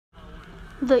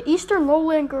The Eastern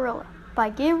Lowland Gorilla by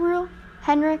Gabriel,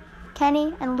 Henrich,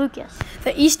 Kenny, and Lucas.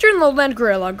 The Eastern Lowland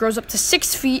Gorilla grows up to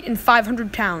 6 feet and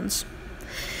 500 pounds.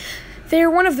 They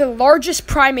are one of the largest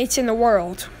primates in the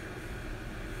world.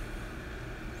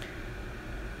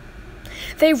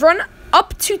 They run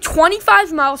up to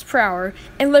 25 miles per hour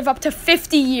and live up to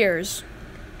 50 years.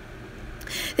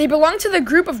 They belong to the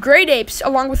group of great apes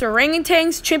along with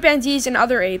orangutans, chimpanzees, and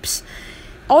other apes.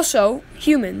 Also,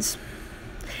 humans.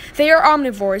 They are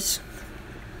omnivores,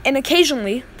 and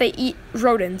occasionally they eat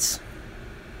rodents.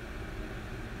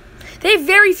 They have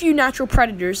very few natural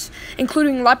predators,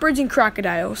 including leopards and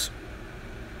crocodiles.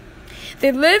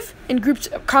 They live in groups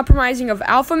comprising of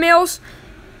alpha males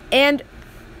and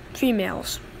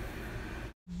females.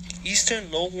 Eastern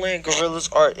lowland gorillas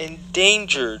are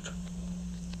endangered.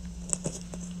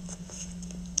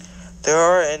 There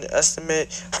are an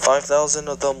estimated 5,000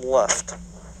 of them left,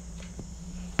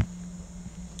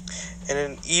 and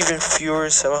an even fewer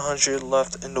 700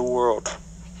 left in the world.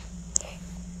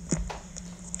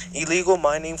 Illegal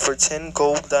mining for tin,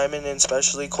 gold, diamond, and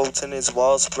especially coltan is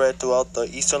widespread throughout the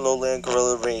eastern lowland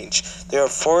gorilla range. There are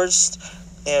forests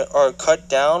and are cut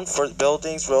down for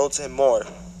buildings, roads, and more,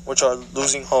 which are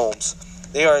losing homes.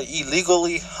 They are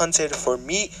illegally hunted for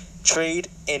meat, trade,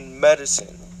 and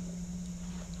medicine.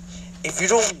 If you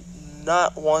do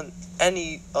not want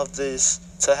any of this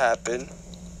to happen,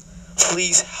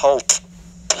 please help.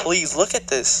 Please look at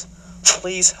this.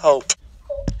 Please help.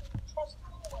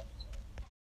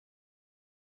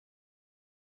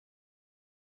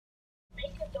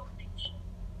 Make a donation.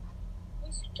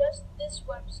 We suggest this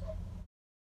website.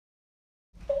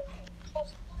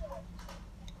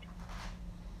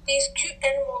 These cute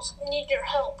animals need your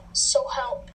help, so help.